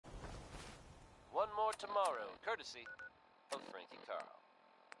more tomorrow, courtesy of Frankie Carl.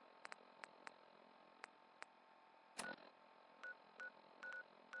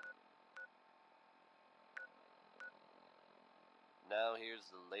 Now here's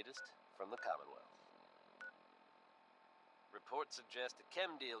the latest from the Commonwealth. Reports suggest a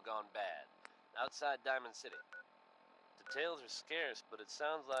chem deal gone bad outside Diamond City. Details are scarce, but it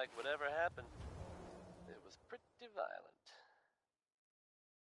sounds like whatever happened, it was pretty violent.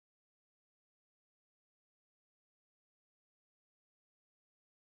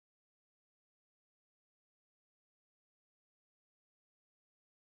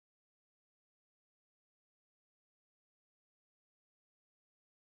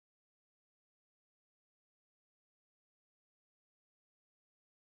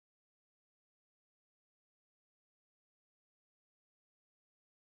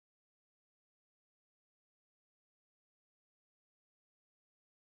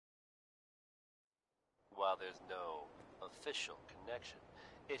 While there's no official connection,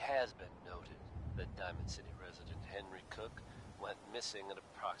 it has been noted that Diamond City resident Henry Cook went missing at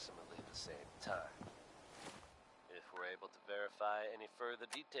approximately the same time. If we're able to verify any further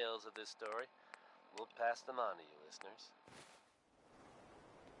details of this story, we'll pass them on to you listeners.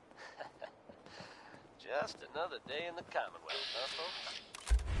 Just another day in the Commonwealth, huh, folks?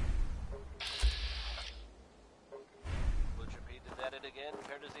 Butcher Pete is at it again,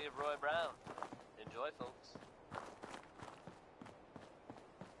 courtesy of Roy Brown. Enjoy, folks.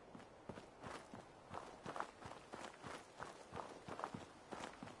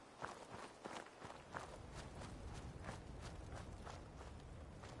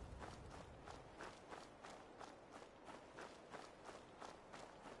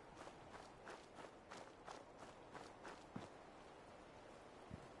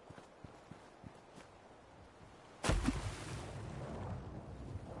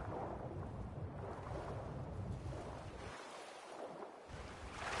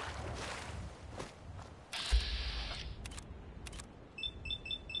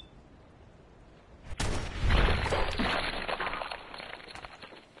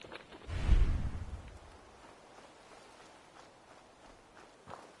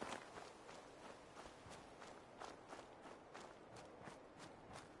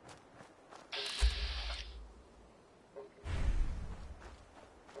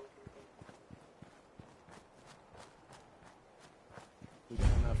 You got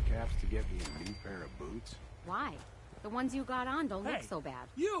enough caps to get me a new pair of boots? Why? The ones you got on don't look so bad.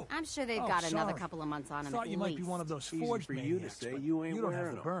 You! I'm sure they've got another couple of months on them. Thought you might be one of those forged for you to maniacs, say but you ain't don't have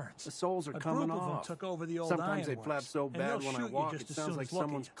wearing the them. burns. The soles are a coming group of them off. took over the old Sometimes they ironworks, flap so and bad they'll when I shoot you walk, just it as sounds soon like as look at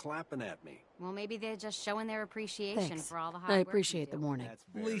someone's you. clapping at me. Well, maybe they're just showing their appreciation Thanks. for all the hard I work appreciate you the do. warning. That's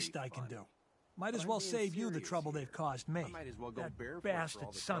very Least I can funny. do. Might But as I'm well being save you the serious trouble here. they've caused me. I might as well go That barefoot for all bastard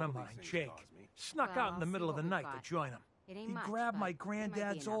the son of trouble mine, these things Jake, cause me. snuck Well, out in the I'll middle see of the what night we've to got. join him. It ain't He much, grabbed but my it might be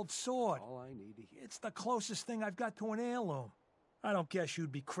granddad's enough. old sword. All I need to hear. It's the closest thing I've got to an heirloom. I don't guess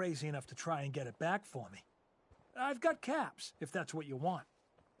you'd be crazy enough to try and get it back for me. I've got caps, if that's what you want.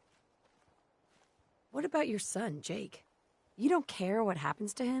 What about your son, Jake? You don't care what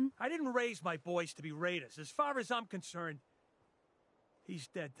happens to him? I didn't raise my boys to be raiders. As far as I'm concerned, he's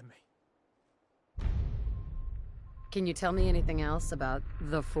dead to me. Can you tell me anything else about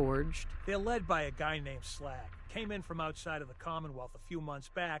the Forged? They're led by a guy named Slag. Came in from outside of the Commonwealth a few months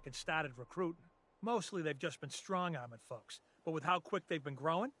back and started recruiting. Mostly they've just been strong-arming folks, but with how quick they've been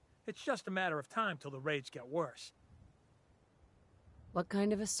growing, it's just a matter of time till the raids get worse. What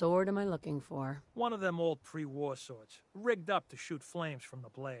kind of a sword am I looking for? One of them old pre-war swords, rigged up to shoot flames from the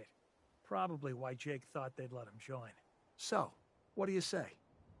blade. Probably why Jake thought they'd let him join. So, what do you say?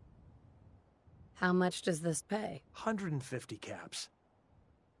 How much does this pay? 150 caps.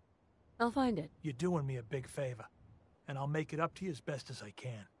 I'll find it. You're doing me a big favor, and I'll make it up to you as best as I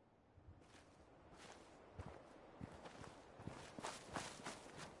can.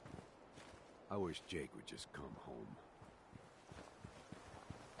 I wish Jake would just come home.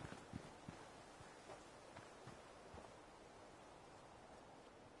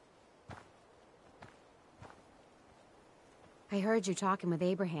 I heard you talking with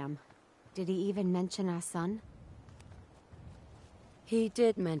Abraham. Did he even mention our son? He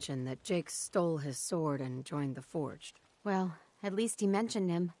did mention that Jake stole his sword and joined the Forged. Well, at least he mentioned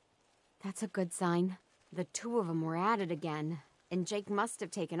him. That's a good sign. The two of them were at it again, and Jake must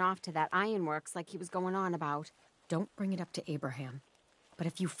have taken off to that ironworks like he was going on about. Don't bring it up to Abraham. But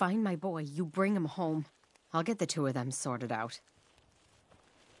if you find my boy, you bring him home. I'll get the two of them sorted out.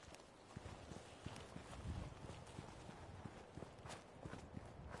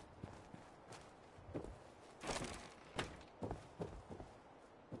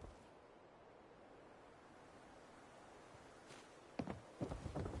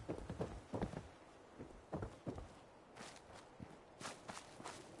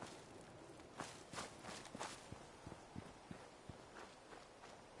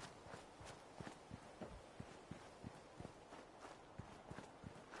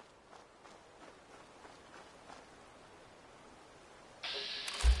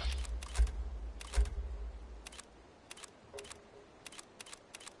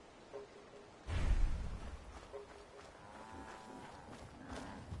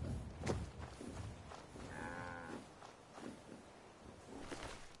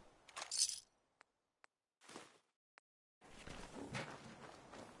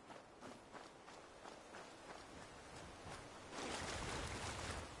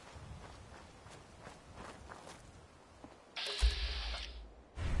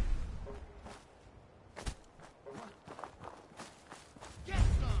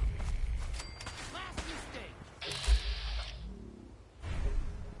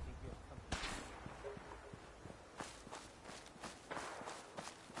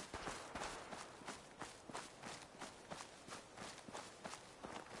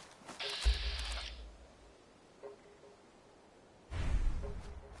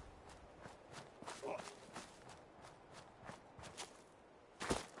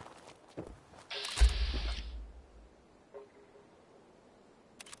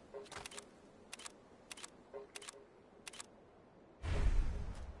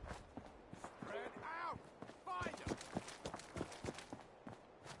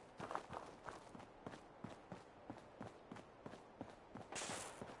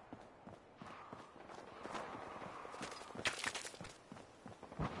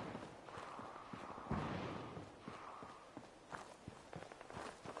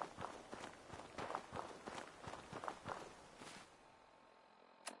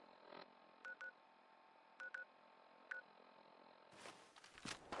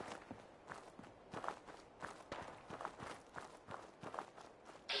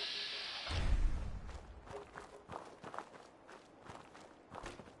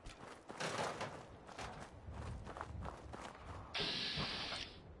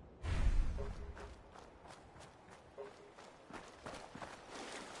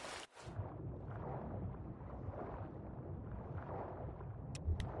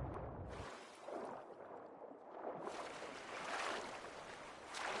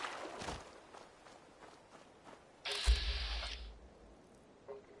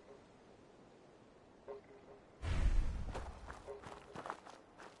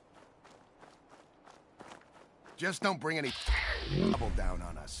 Just don't bring any trouble down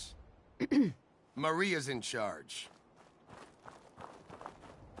on us. Maria's in charge.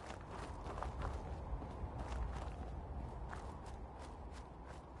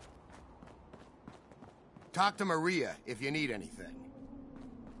 Talk to Maria if you need anything.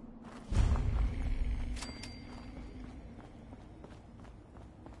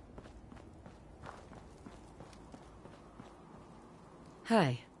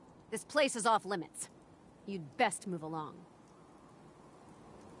 Hi. This place is off limits. You'd best move along.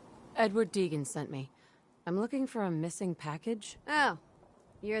 Edward Deegan sent me. I'm looking for a missing package. Oh,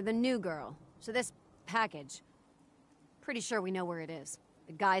 you're the new girl. So this package... Pretty sure we know where it is.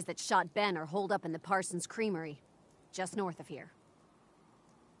 The guys that shot Ben are holed up in the Parsons Creamery, just north of here.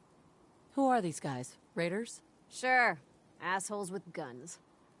 Who are these guys? Raiders? Sure, assholes with guns.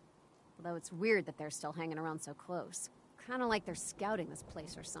 Although it's weird that they're still hanging around so close. Kinda like they're scouting this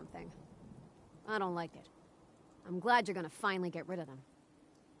place or something. I don't like it. I'm glad you're gonna finally get rid of them.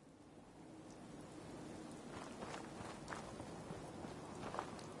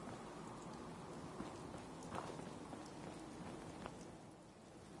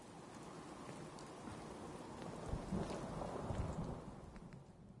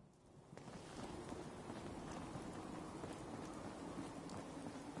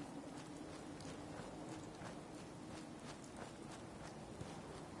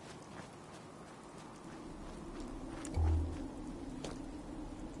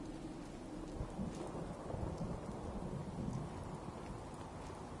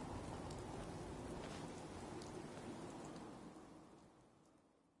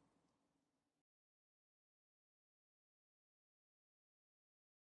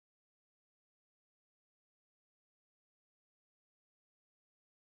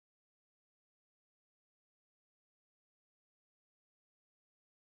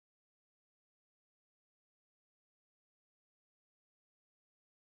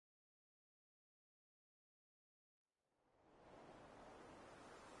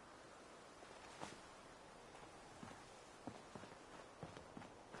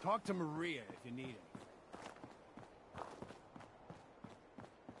 Talk to Maria if you need it.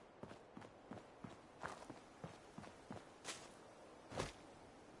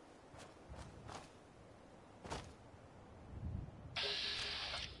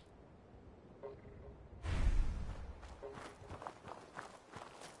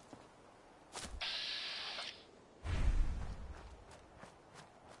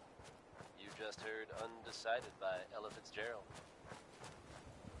 You just heard Undecided by Ella Fitzgerald.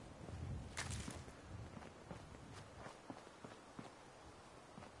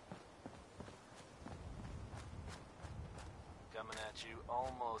 Coming at you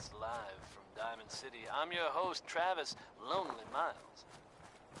almost live from Diamond City. I'm your host, Travis Lonely Miles.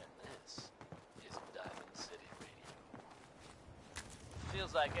 And this is Diamond City Radio.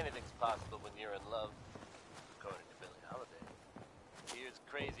 Feels like anything's possible when you're in love, according to Billie Holiday. Here's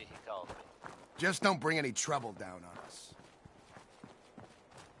crazy, he calls me. Just don't bring any trouble down on us.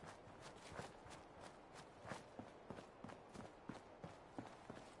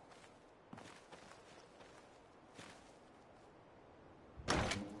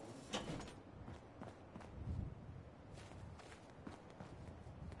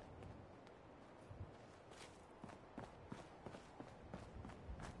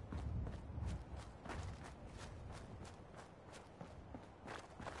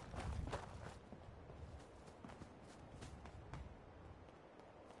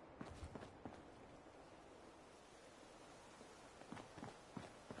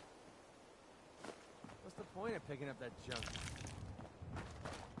 What's the point of picking up that junk?